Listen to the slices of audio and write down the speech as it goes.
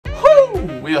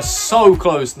We are so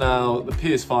close now. The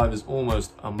PS5 is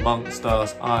almost amongst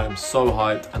us. I am so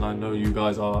hyped, and I know you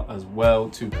guys are as well,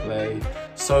 to play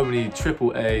so many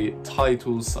AAA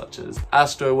titles such as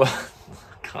Astro. I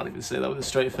can't even say that with a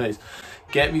straight face.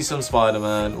 Get me some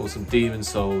Spider-Man or some Demon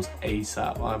Souls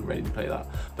ASAP. I'm ready to play that.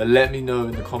 But let me know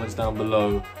in the comments down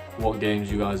below what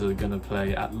games you guys are gonna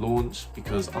play at launch,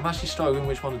 because I'm actually struggling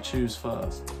which one to choose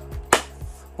first.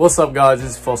 What's up guys,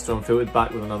 this is Foster Unfiltered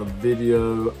back with another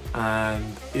video, and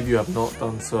if you have not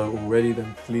done so already,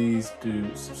 then please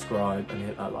do subscribe and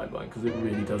hit that like button, because it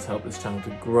really does help this channel to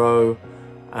grow,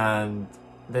 and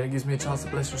then it gives me a chance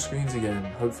to bless your screens again,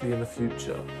 hopefully in the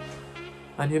future.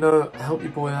 And you know, help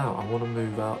your boy out. I want to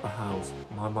move out the house.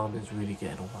 My mum is really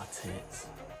getting on my tits.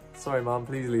 Sorry mum,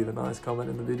 please leave a nice comment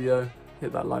in the video.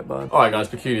 Hit that like button. Alright guys,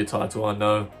 peculiar title, I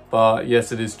know. But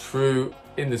yes, it is true.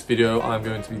 In this video, I'm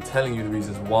going to be telling you the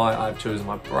reasons why I've chosen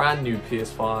my brand new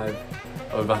PS5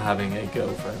 over having a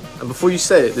girlfriend. And before you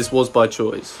say it, this was by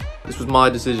choice. This was my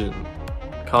decision.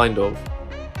 Kind of.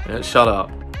 Yeah, shut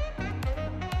up.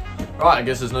 Right, I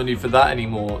guess there's no need for that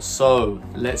anymore. So,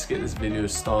 let's get this video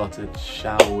started,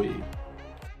 shall we?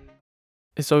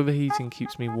 It's overheating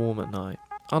keeps me warm at night.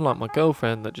 Unlike my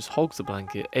girlfriend that just hogs the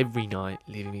blanket every night,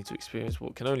 leaving me to experience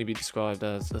what can only be described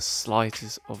as the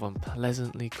slightest of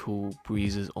unpleasantly cool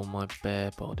breezes on my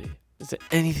bare body. Is there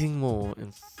anything more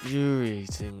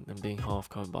infuriating than being half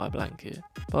covered by a blanket?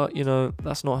 But you know,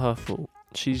 that's not her fault.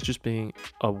 She's just being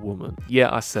a woman.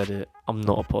 Yeah, I said it. I'm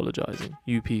not apologizing.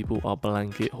 You people are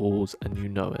blanket whores and you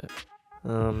know it.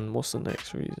 What's the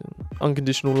next reason?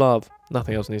 Unconditional love.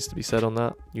 Nothing else needs to be said on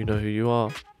that. You know who you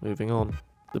are. Moving on.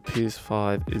 The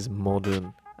PS5 is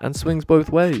modern and swings both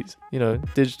ways, you know,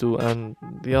 digital and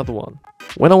the other one.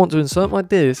 When I want to insert my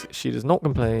disc, she does not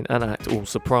complain and act all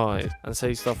surprised and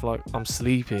say stuff like, I'm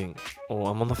sleeping, or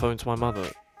I'm on the phone to my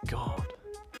mother. God,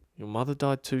 your mother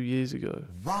died 2 years ago.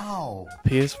 Wow.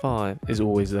 PS5 is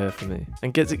always there for me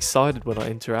and gets excited when I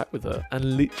interact with her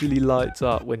and literally lights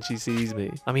up when she sees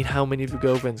me. I mean, how many of your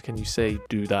girlfriends can you say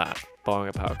do that? Barring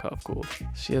a power cut, of course.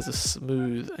 She has a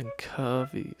smooth and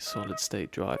curvy solid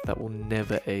state drive that will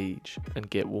never age and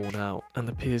get worn out, and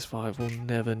the PS5 will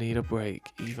never need a break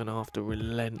even after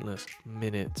relentless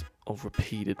minutes of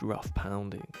repeated rough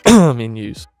pounding. In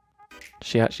use.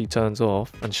 She actually turns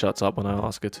off and shuts up when I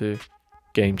ask her to.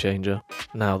 Game changer.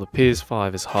 Now the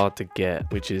PS5 is hard to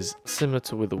get, which is similar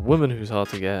to with a woman who's hard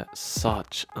to get,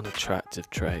 such an attractive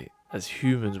trait. As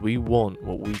humans, we want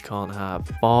what we can't have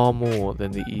far more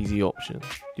than the easy option.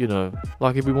 You know,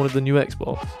 like if we wanted the new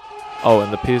Xbox. Oh,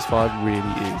 and the PS5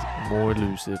 really is more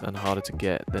elusive and harder to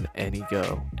get than any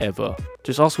girl, ever.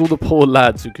 Just ask all the poor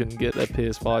lads who couldn't get their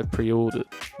PS5 pre-ordered.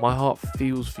 My heart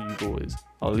feels for you boys.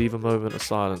 I'll leave a moment of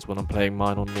silence when I'm playing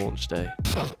mine on launch day.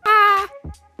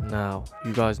 Now,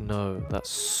 you guys know that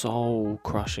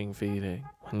soul-crushing feeling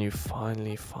when you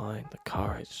finally find the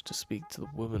courage to speak to the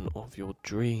woman of your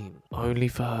dream, only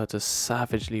for her to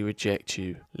savagely reject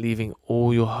you, leaving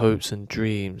all your hopes and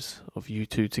dreams of you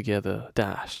two together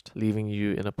dashed, leaving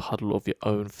you in a puddle of your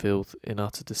own filth in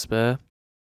utter despair.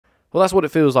 Well, that's what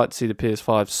it feels like to see the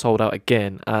PS5 sold out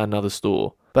again at another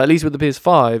store. But at least with the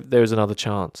PS5, there is another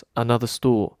chance, another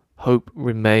store. Hope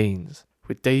remains.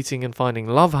 With dating and finding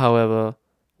love, however,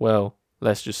 well,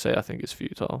 let's just say I think it's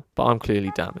futile, but I'm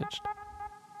clearly damaged.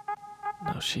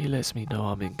 Now she lets me know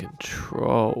I'm in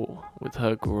control with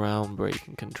her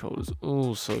groundbreaking controllers.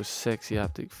 Ooh, so sexy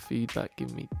haptic feedback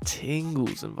giving me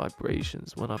tingles and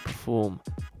vibrations when I perform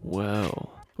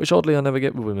well. Which oddly I never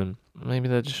get with women. Maybe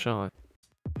they're just shy.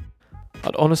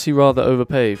 I'd honestly rather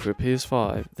overpay for a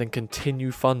PS5 than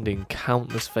continue funding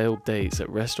countless failed dates at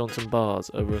restaurants and bars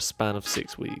over a span of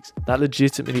 6 weeks. That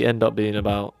legitimately end up being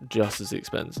about just as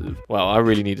expensive. Wow, I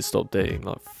really need to stop dating.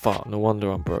 Like, fuck, no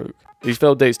wonder I'm broke. These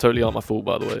failed dates totally aren't my fault,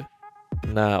 by the way.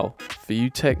 Now, for you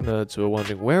tech nerds who are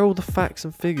wondering where are all the facts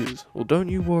and figures, well, don't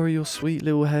you worry your sweet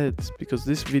little heads, because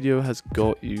this video has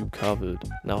got you covered.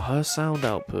 Now, her sound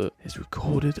output is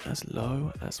recorded as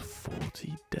low as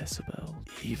 40 decibels,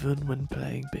 even when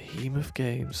playing behemoth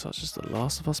games such as The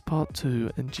Last of Us Part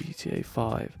 2 and GTA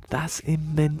 5. That's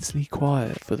immensely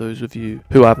quiet for those of you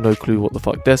who have no clue what the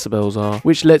fuck decibels are,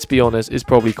 which, let's be honest, is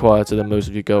probably quieter than most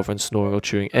of your girlfriends snoring or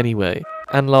chewing anyway.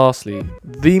 And lastly,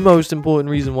 the most important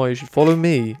reason why you should follow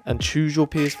me and choose your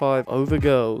PS5 over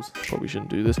girls, probably shouldn't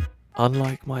do this,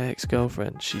 unlike my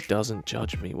ex-girlfriend, she doesn't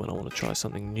judge me when I want to try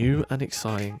something new and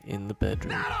exciting in the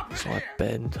bedroom. So I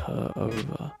bend her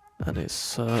over and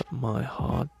insert my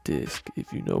hard disk,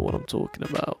 if you know what I'm talking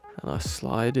about, and I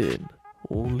slide in,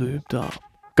 all lubed up.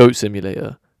 Goat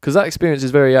Simulator, because that experience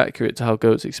is very accurate to how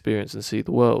goats experience and see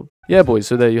the world. yeah, boys,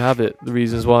 so there you have it. The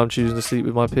reasons why I'm choosing to sleep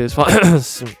with my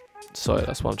PS5. Sorry,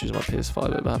 that's why I'm choosing my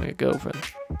PS5 over having a girlfriend.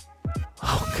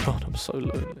 Oh god, I'm so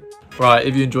lonely. Right,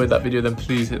 if you enjoyed that video, then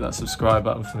please hit that subscribe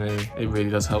button for me. It really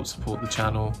does help support the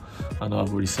channel. I know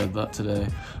I've already said that today.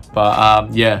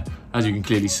 But yeah, as you can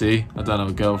clearly see, I don't have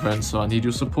a girlfriend, so I need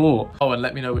your support. Oh, and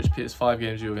let me know which PS5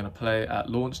 games you're going to play at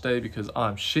launch day, because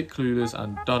I'm shit clueless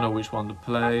and don't know which one to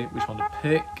play, which one to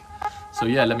pick. So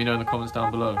yeah, let me know in the comments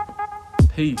down below.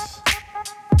 Peace.